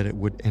chest so that it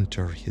would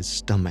enter his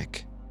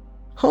stomach.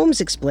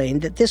 Holmes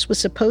explained that this was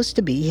supposed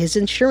to be his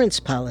insurance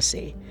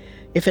policy.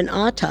 If an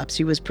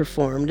autopsy was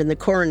performed and the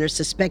coroner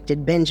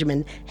suspected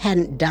Benjamin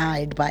hadn't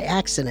died by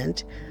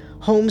accident,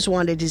 Holmes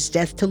wanted his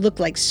death to look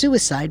like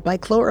suicide by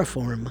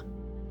chloroform.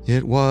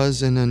 It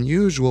was an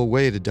unusual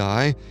way to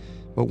die,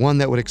 but one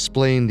that would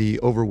explain the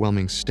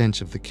overwhelming stench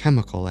of the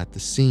chemical at the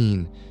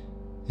scene.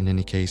 In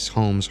any case,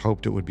 Holmes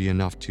hoped it would be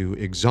enough to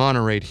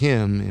exonerate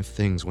him if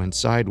things went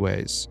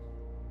sideways.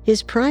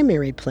 His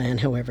primary plan,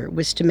 however,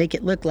 was to make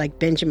it look like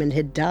Benjamin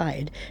had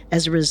died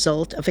as a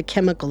result of a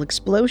chemical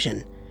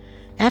explosion.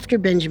 After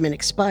Benjamin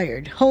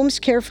expired, Holmes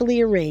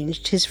carefully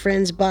arranged his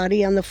friend's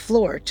body on the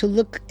floor to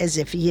look as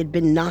if he had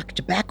been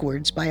knocked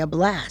backwards by a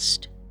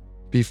blast.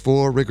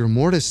 Before rigor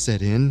mortis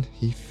set in,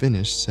 he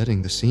finished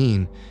setting the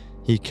scene.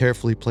 He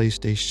carefully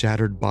placed a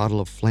shattered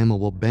bottle of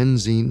flammable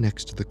benzene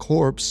next to the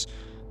corpse,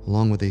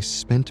 along with a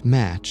spent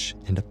match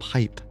and a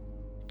pipe.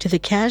 To the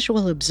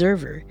casual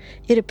observer,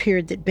 it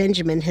appeared that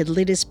Benjamin had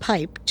lit his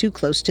pipe too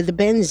close to the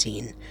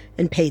benzene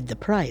and paid the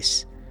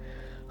price.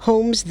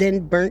 Holmes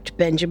then burnt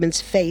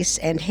Benjamin's face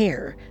and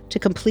hair to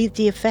complete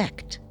the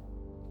effect.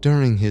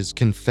 During his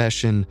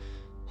confession,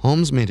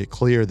 Holmes made it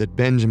clear that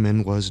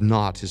Benjamin was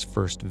not his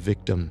first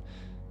victim.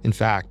 In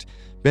fact,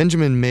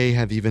 Benjamin may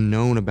have even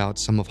known about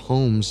some of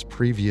Holmes'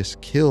 previous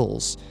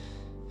kills.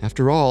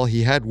 After all,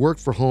 he had worked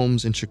for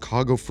Holmes in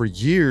Chicago for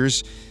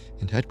years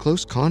and had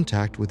close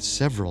contact with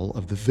several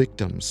of the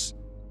victims.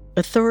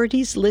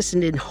 Authorities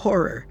listened in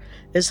horror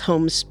as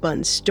Holmes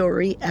spun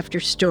story after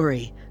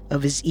story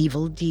of his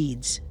evil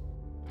deeds.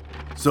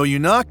 So you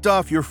knocked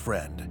off your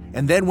friend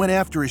and then went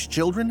after his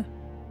children?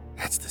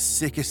 That's the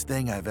sickest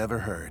thing I've ever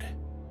heard.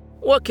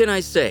 What can I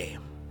say?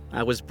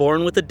 I was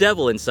born with the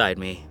devil inside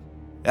me.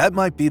 That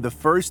might be the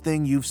first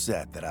thing you've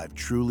said that I've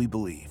truly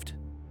believed.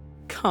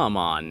 Come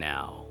on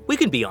now. We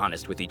can be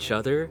honest with each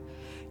other.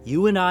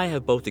 You and I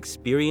have both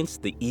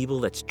experienced the evil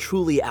that's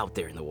truly out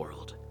there in the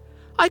world.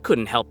 I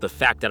couldn't help the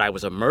fact that I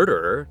was a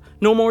murderer,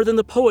 no more than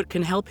the poet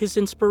can help his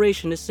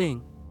inspiration to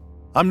sing.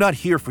 I'm not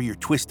here for your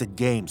twisted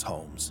games,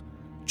 Holmes.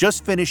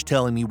 Just finish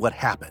telling me what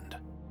happened.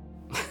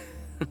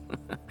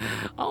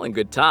 All in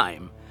good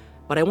time.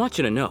 But I want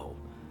you to know,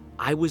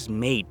 I was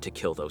made to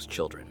kill those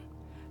children.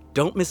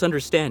 Don't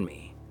misunderstand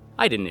me.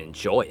 I didn't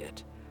enjoy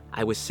it.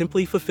 I was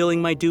simply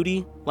fulfilling my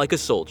duty like a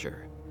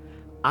soldier.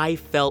 I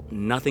felt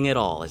nothing at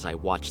all as I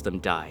watched them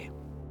die.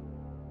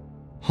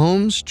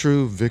 Holmes'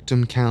 true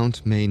victim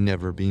count may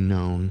never be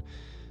known,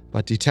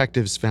 but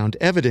detectives found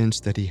evidence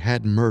that he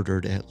had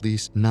murdered at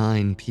least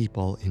 9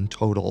 people in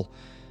total.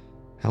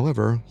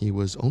 However, he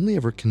was only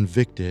ever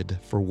convicted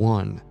for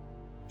 1.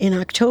 In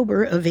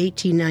October of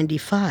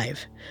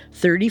 1895,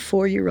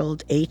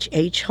 34-year-old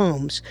H.H.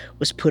 Holmes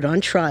was put on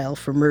trial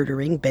for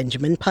murdering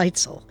Benjamin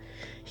Pitezel.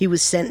 He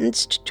was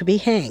sentenced to be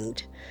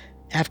hanged.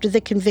 After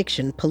the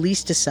conviction,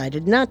 police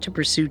decided not to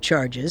pursue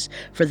charges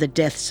for the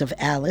deaths of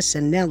Alice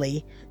and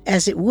Nellie,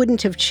 as it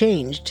wouldn't have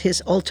changed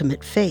his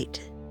ultimate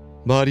fate.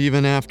 But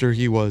even after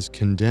he was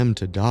condemned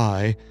to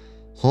die,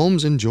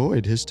 Holmes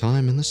enjoyed his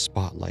time in the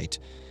spotlight.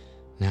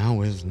 Now,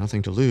 with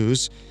nothing to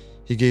lose,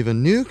 he gave a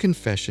new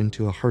confession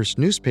to a Hearst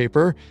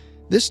newspaper,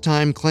 this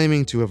time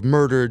claiming to have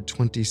murdered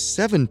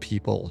 27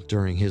 people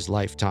during his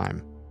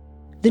lifetime.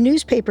 The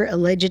newspaper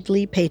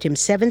allegedly paid him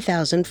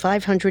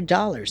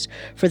 $7,500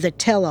 for the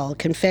tell-all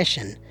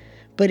confession,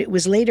 but it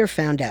was later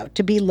found out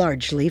to be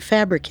largely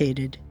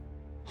fabricated.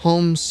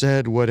 Holmes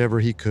said whatever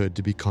he could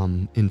to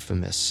become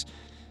infamous.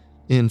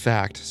 In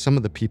fact, some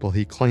of the people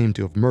he claimed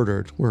to have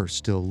murdered were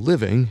still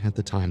living at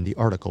the time the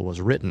article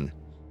was written.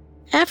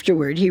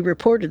 Afterward, he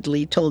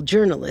reportedly told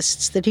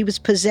journalists that he was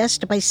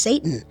possessed by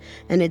Satan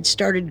and had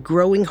started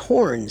growing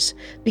horns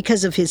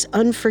because of his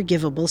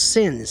unforgivable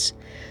sins.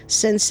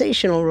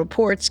 Sensational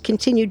reports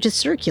continued to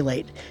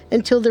circulate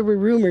until there were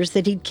rumors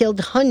that he'd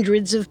killed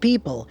hundreds of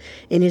people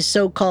in his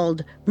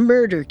so-called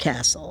murder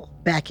castle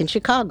back in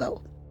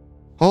Chicago.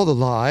 All the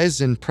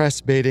lies and press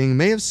baiting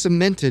may have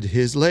cemented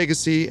his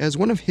legacy as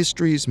one of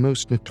history's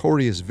most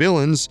notorious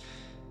villains,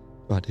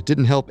 but it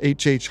didn't help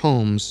H.H.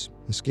 Holmes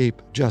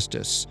escape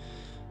justice.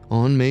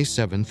 On May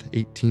 7,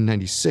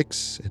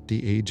 1896, at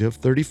the age of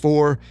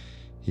 34,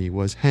 he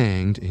was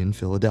hanged in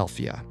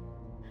Philadelphia.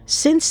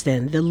 Since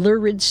then, the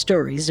lurid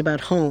stories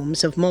about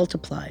Holmes have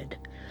multiplied.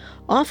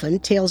 Often,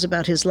 tales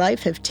about his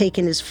life have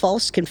taken his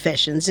false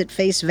confessions at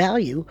face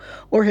value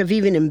or have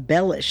even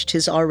embellished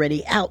his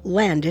already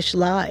outlandish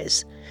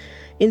lies.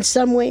 In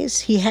some ways,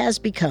 he has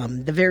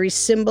become the very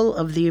symbol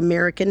of the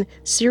American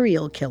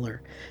serial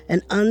killer,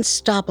 an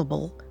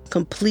unstoppable,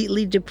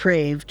 completely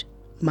depraved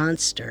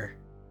monster.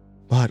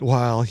 But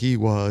while he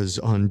was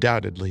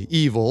undoubtedly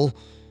evil,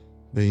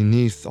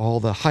 beneath all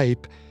the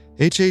hype,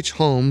 H.H.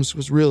 Holmes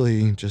was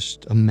really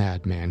just a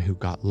madman who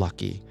got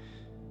lucky.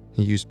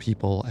 He used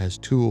people as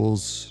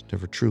tools,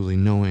 never truly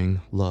knowing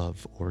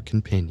love or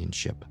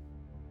companionship.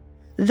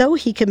 Though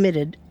he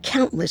committed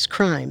countless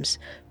crimes,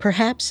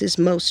 perhaps his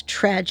most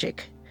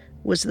tragic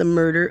was the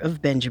murder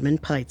of Benjamin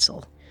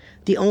Pitezel,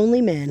 the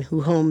only man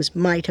who Holmes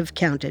might have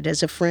counted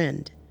as a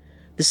friend.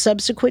 The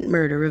subsequent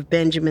murder of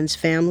Benjamin's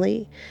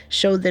family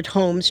showed that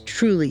Holmes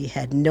truly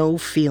had no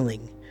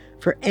feeling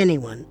for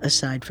anyone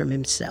aside from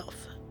himself.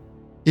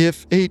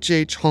 If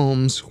H.H.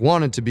 Holmes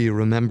wanted to be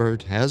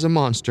remembered as a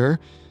monster,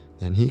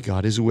 then he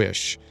got his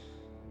wish.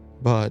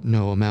 But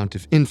no amount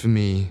of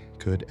infamy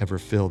could ever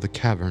fill the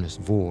cavernous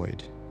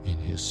void in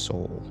his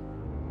soul.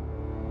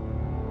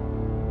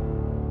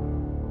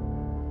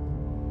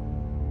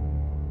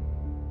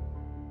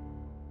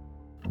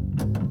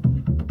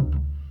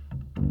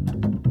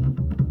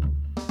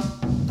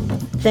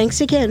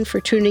 Thanks again for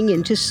tuning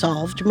in to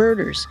Solved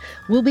Murders.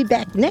 We'll be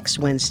back next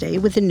Wednesday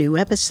with a new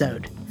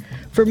episode.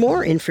 For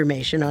more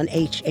information on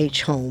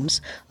H.H.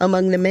 Holmes,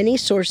 among the many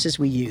sources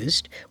we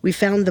used, we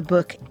found the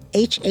book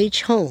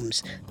H.H.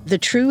 Holmes, The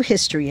True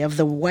History of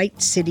the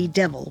White City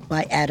Devil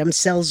by Adam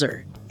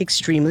Selzer,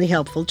 extremely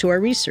helpful to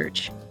our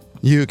research.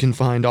 You can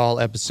find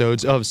all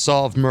episodes of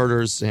Solved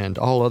Murders and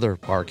all other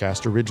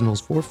Parcast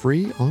originals for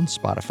free on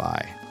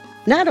Spotify.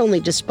 Not only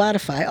does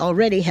Spotify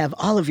already have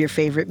all of your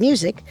favorite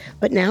music,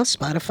 but now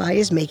Spotify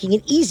is making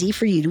it easy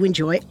for you to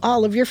enjoy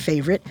all of your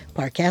favorite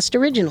Parcast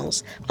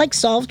originals, like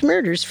Solved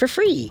Murders for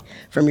free,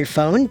 from your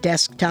phone,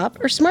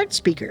 desktop, or smart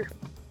speaker.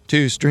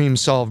 To stream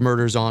Solved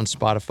Murders on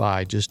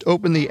Spotify, just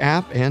open the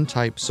app and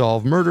type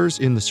Solved Murders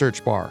in the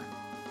search bar.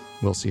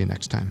 We'll see you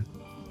next time.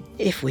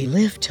 If we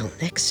live till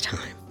next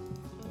time.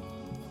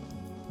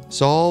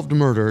 Solved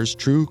Murders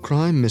True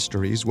Crime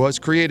Mysteries was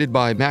created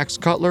by Max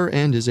Cutler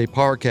and is a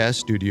Parcast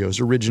Studios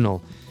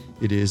original.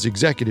 It is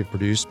executive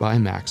produced by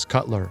Max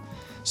Cutler.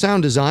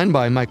 Sound design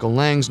by Michael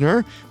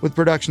Langsner, with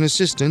production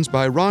assistance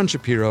by Ron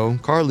Shapiro,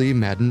 Carly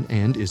Madden,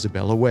 and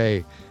Isabella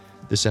Way.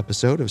 This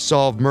episode of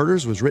Solved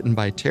Murders was written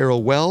by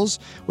Terrell Wells,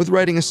 with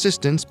writing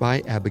assistance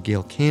by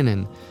Abigail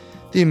Cannon.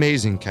 The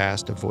amazing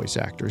cast of voice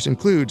actors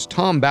includes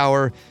Tom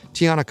Bauer,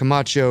 Tiana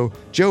Camacho,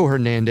 Joe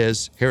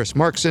Hernandez, Harris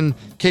Markson,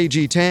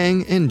 KG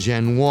Tang, and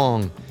Jen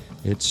Wong.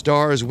 It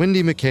stars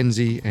Wendy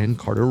McKenzie and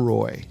Carter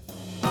Roy.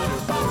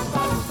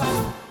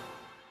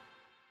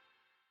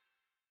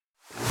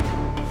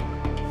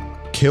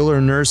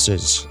 Killer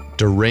nurses,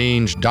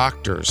 deranged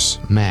doctors,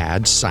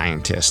 mad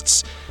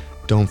scientists.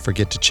 Don't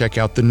forget to check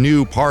out the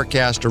new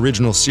Parcast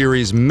original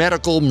series,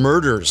 Medical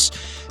Murders.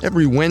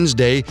 Every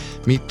Wednesday,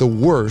 meet the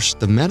worst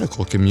the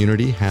medical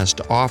community has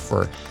to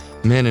offer.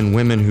 Men and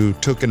women who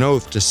took an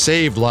oath to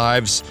save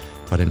lives,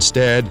 but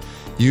instead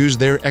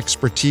used their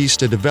expertise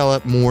to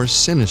develop more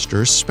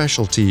sinister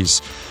specialties.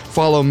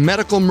 Follow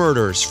Medical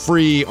Murders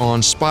free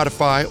on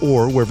Spotify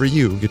or wherever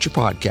you get your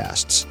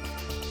podcasts.